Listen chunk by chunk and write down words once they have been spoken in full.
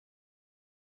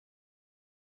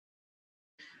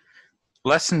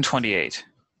Lesson 28.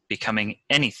 Becoming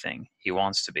anything he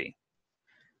wants to be.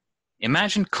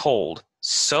 Imagine cold,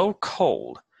 so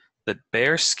cold that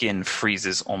bare skin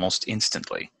freezes almost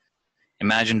instantly.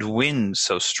 Imagine wind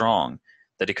so strong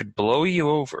that it could blow you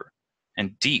over,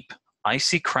 and deep,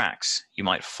 icy cracks you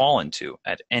might fall into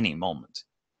at any moment.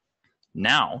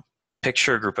 Now,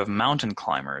 picture a group of mountain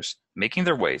climbers making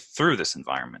their way through this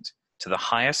environment to the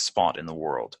highest spot in the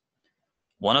world.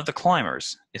 One of the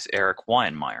climbers is Eric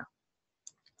Weinmeier.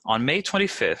 On May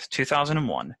 25,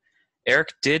 2001,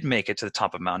 Eric did make it to the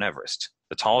top of Mount Everest,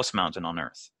 the tallest mountain on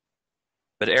Earth.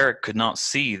 But Eric could not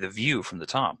see the view from the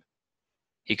top.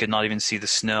 He could not even see the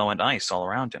snow and ice all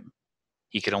around him.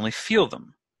 He could only feel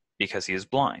them because he is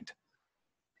blind.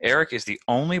 Eric is the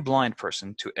only blind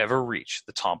person to ever reach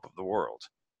the top of the world.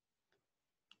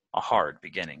 A hard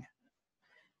beginning.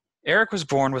 Eric was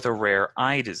born with a rare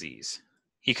eye disease.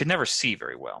 He could never see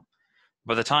very well.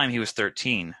 By the time he was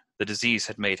 13, the disease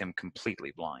had made him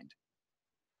completely blind.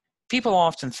 People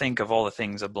often think of all the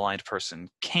things a blind person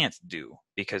can't do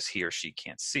because he or she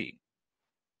can't see.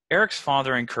 Eric's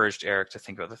father encouraged Eric to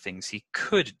think about the things he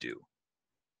could do.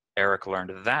 Eric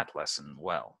learned that lesson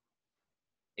well.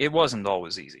 It wasn't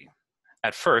always easy.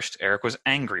 At first, Eric was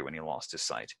angry when he lost his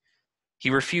sight. He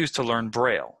refused to learn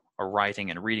Braille, a writing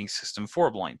and reading system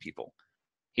for blind people.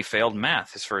 He failed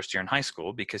math his first year in high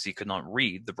school because he could not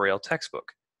read the Braille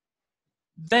textbook.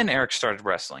 Then Eric started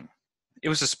wrestling. It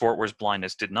was a sport where his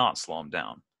blindness did not slow him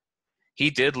down. He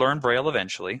did learn Braille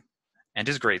eventually, and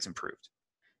his grades improved.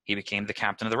 He became the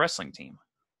captain of the wrestling team.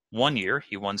 One year,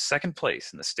 he won second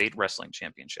place in the state wrestling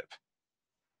championship.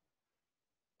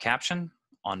 Caption: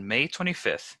 On May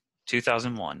 25th,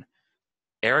 2001,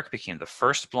 Eric became the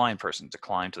first blind person to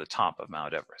climb to the top of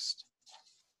Mount Everest.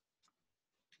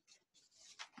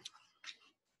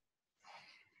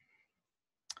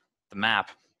 The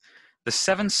map. The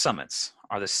 7 summits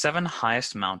are the 7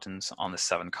 highest mountains on the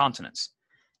 7 continents.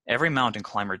 Every mountain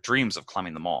climber dreams of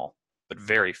climbing them all, but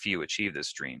very few achieve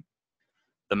this dream.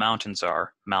 The mountains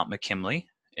are Mount McKinley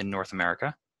in North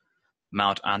America,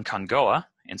 Mount Aconcagua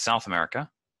in South America,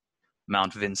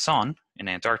 Mount Vinson in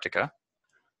Antarctica,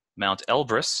 Mount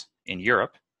Elbrus in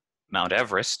Europe, Mount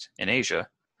Everest in Asia,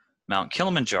 Mount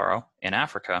Kilimanjaro in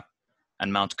Africa,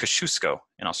 and Mount Kosciuszko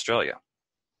in Australia.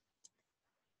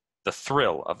 The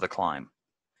thrill of the climb.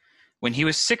 When he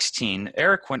was 16,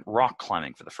 Eric went rock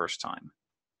climbing for the first time.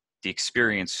 The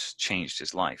experience changed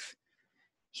his life.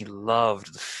 He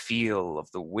loved the feel of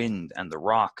the wind and the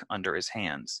rock under his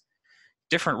hands.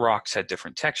 Different rocks had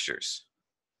different textures.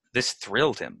 This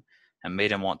thrilled him and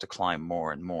made him want to climb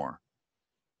more and more.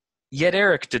 Yet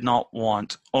Eric did not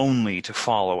want only to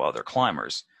follow other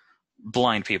climbers.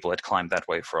 Blind people had climbed that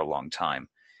way for a long time.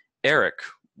 Eric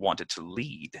wanted to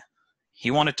lead. He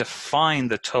wanted to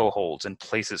find the toe holds and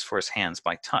places for his hands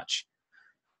by touch.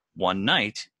 One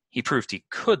night, he proved he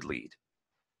could lead.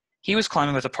 He was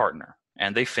climbing with a partner,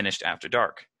 and they finished after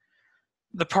dark.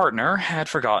 The partner had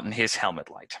forgotten his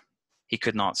helmet light. He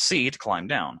could not see to climb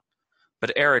down,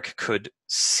 but Eric could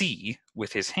see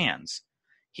with his hands.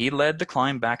 He led the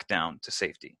climb back down to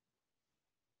safety.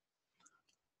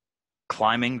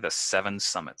 Climbing the 7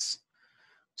 summits.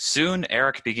 Soon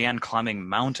Eric began climbing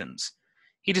mountains.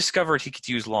 He discovered he could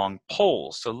use long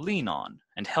poles to lean on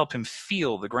and help him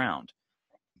feel the ground.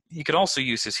 He could also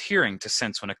use his hearing to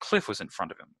sense when a cliff was in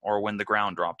front of him or when the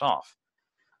ground dropped off.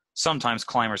 Sometimes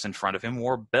climbers in front of him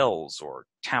wore bells or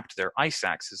tapped their ice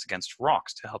axes against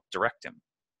rocks to help direct him.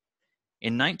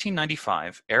 In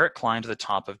 1995, Eric climbed to the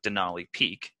top of Denali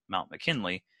Peak, Mount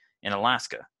McKinley, in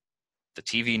Alaska. The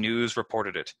TV news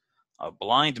reported it. A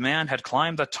blind man had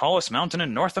climbed the tallest mountain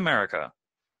in North America.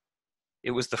 It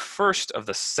was the first of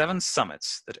the 7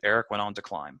 summits that Eric went on to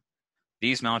climb.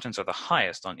 These mountains are the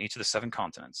highest on each of the 7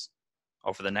 continents.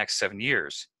 Over the next 7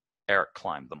 years, Eric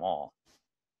climbed them all.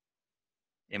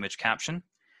 Image caption: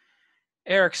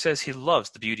 Eric says he loves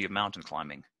the beauty of mountain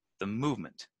climbing, the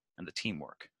movement, and the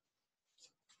teamwork.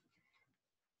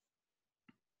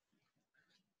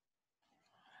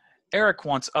 Eric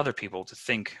wants other people to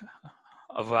think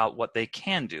about what they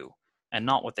can do and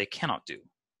not what they cannot do,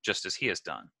 just as he has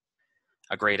done.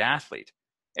 A great athlete,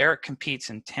 Eric competes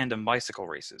in tandem bicycle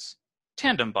races.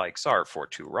 Tandem bikes are for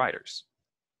 2 riders.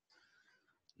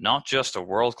 Not just a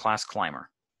world-class climber.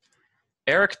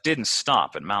 Eric didn't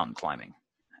stop at mountain climbing.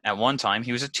 At one time,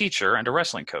 he was a teacher and a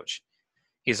wrestling coach.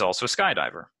 He's also a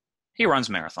skydiver. He runs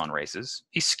marathon races.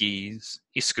 He skis.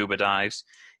 He scuba dives.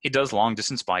 He does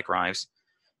long-distance bike rides.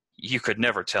 You could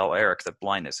never tell Eric that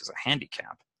blindness is a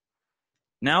handicap.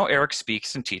 Now Eric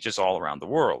speaks and teaches all around the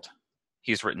world.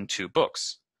 He's written 2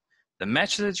 books. The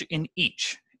message in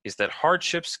each is that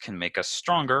hardships can make us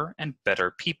stronger and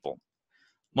better people.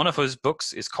 One of his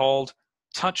books is called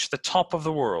Touch the Top of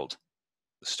the World.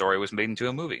 The story was made into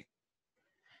a movie.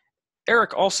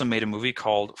 Eric also made a movie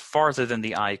called Farther Than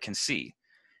the Eye Can See.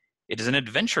 It is an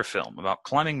adventure film about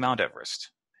climbing Mount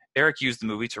Everest. Eric used the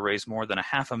movie to raise more than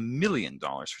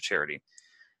 $500,000 for charity.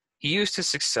 He used his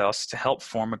success to help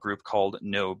form a group called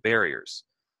No Barriers.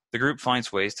 The group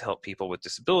finds ways to help people with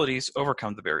disabilities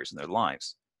overcome the barriers in their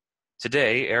lives.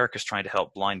 Today, Eric is trying to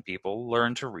help blind people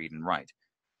learn to read and write.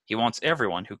 He wants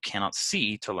everyone who cannot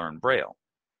see to learn Braille.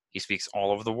 He speaks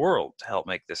all over the world to help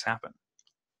make this happen.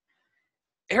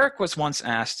 Eric was once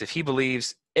asked if he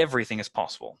believes everything is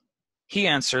possible. He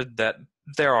answered that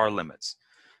there are limits.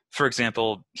 For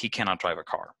example, he cannot drive a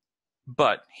car.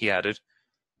 But, he added,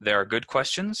 there are good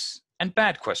questions and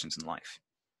bad questions in life.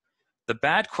 The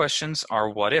bad questions are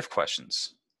what-if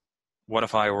questions. What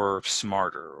if I were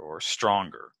smarter or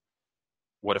stronger?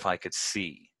 What if I could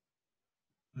see?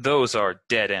 Those are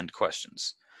dead-end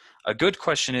questions. A good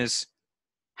question is,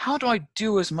 how do I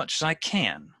do as much as I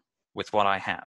can with what I have?